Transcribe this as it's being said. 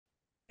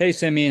Hey,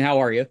 Simeon, how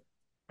are you?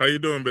 How you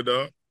doing, big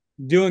dog?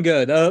 Doing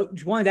good.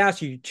 Just wanted to ask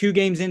you, 2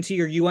 games into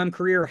your UM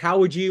career, how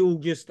would you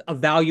just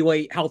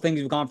evaluate how things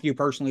have gone for you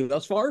personally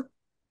thus far?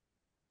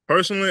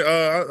 Personally,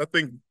 I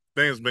think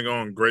things been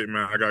going great,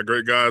 man. I got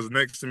great guys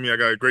next to me. I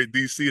got a great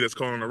DC that's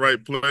calling the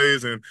right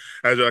plays, and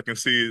as y'all can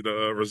see,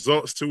 the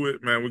results to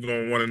it, man. We're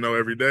gonna want to know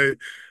every day,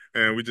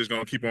 and we just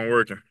gonna keep on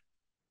working.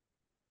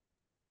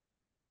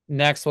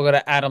 Next, we'll go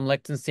to Adam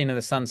Lichtenstein of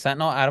the Sun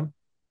Sentinel. Adam.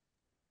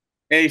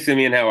 Hey,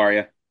 Simeon, how are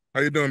you? How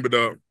you doing, big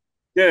dog?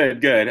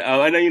 Good, good.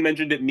 I know you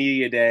mentioned at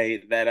Media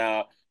Day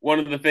that one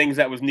of the things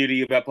that was new to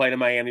you about playing in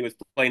Miami was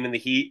playing in the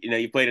heat.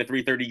 You played a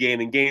 3:30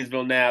 game in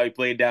Gainesville now. You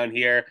played down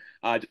here.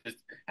 Just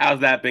how's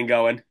that been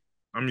going?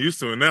 I'm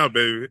used to it now,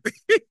 baby.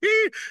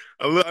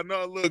 I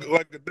know I look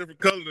like a different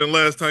color than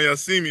last time y'all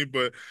see me,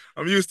 but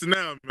I'm used to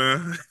now,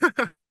 man.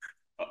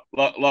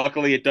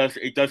 Luckily, it does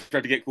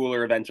start to get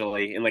cooler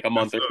eventually in like a Yes,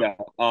 month or sir.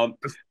 so.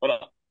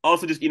 But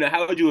also just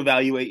how would you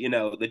evaluate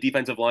the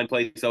defensive line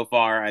play so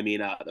far? I mean,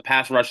 the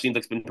pass rush seems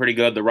like it's been pretty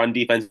good. The run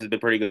defense has been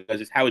pretty good.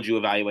 Just how would you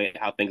evaluate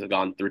how things have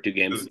gone through two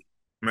games?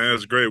 Man,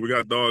 it's great. We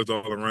got dogs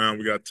all around.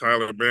 We got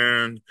Tyler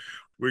Barron,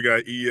 we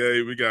got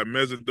EA, we got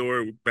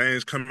Mesidor.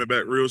 Bane's coming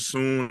back real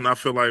soon. I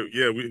feel like,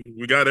 yeah,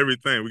 we got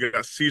everything. We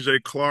got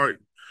CJ Clark,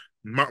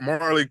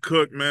 Marley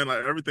Cook, man.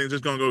 Like everything's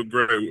just gonna go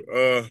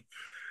great.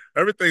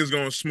 Everything's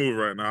going smooth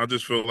right now. I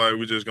just feel like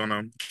we're just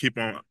gonna keep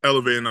on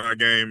elevating our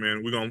game,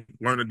 and we're gonna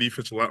learn the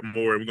defense a lot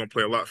more, and we're gonna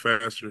play a lot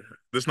faster.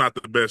 This is not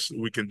the best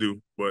we can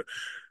do, but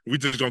we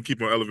just gonna keep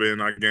on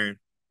elevating our game.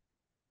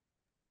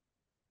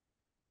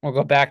 We'll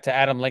go back to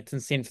Adam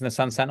Lichtenstein from the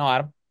Sun Sentinel.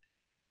 Adam.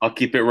 I'll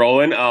keep it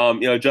rolling.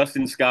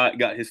 Justin Scott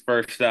got his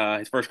first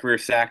career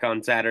sack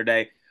on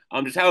Saturday.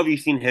 Just how have you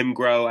seen him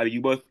grow? I mean,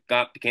 you both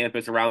got to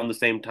campus around the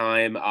same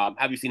time. How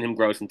have you seen him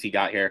grow since he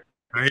got here?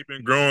 And he's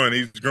been growing.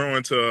 He's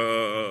growing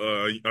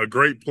to a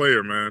great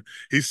player, man.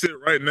 He sit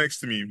right next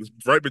to me,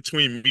 right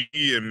between me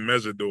and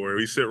Mesidor.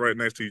 We sit right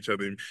next to each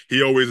other.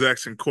 He always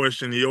asking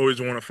questions. He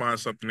always want to find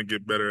something to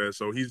get better at.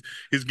 So he's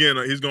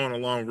going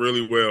along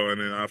really well,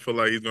 and then I feel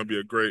like he's going to be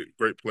a great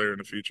player in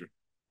the future.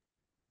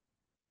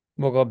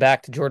 We'll go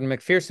back to Jordan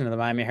McPherson of the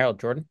Miami Herald.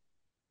 Jordan.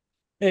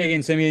 Hey,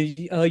 again,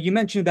 Simeon, you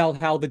mentioned about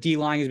how the D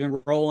line has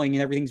been rolling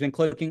and everything's been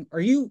clicking.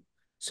 Are you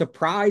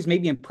surprised,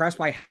 maybe impressed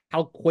by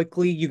how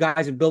quickly you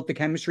guys have built the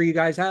chemistry you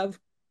guys have?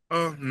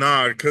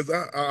 Nah, because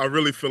I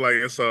really feel like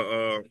it's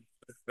a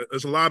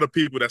lot of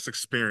people that's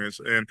experienced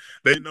and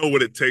they know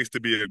what it takes to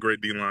be a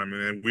great D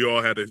lineman. And we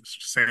all had the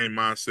same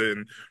mindset.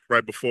 And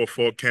right before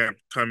fall camp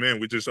come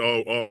in, we just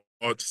all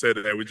said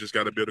that we just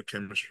got to build a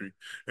chemistry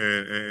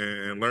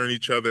and learn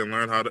each other and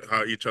learn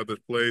how each other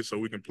play so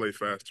we can play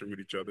faster with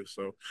each other.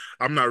 So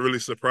I'm not really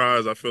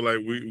surprised. I feel like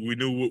we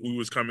knew what we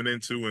was coming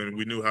into and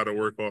we knew how to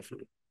work off of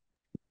it.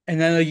 And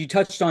then you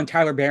touched on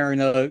Tyler Barron,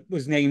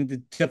 was named the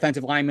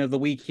defensive lineman of the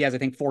week. He has, I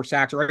think, 4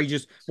 sacks. Or are you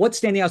just what's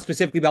standing out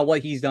specifically about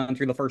what he's done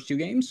through the first 2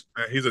 games?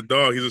 Man, he's a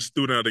dog. He's a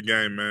student of the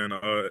game, man.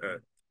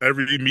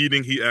 Every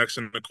meeting he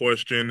asking a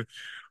question.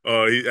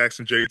 He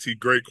asking JT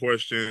great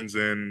questions,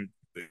 and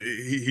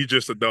he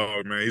just a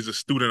dog, man. He's a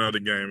student of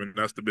the game, and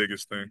that's the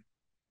biggest thing.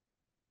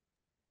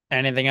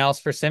 Anything else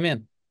for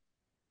Simeon?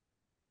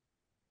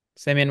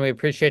 Simeon, we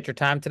appreciate your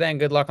time today and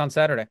good luck on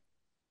Saturday.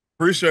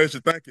 Appreciate you.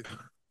 Thank you.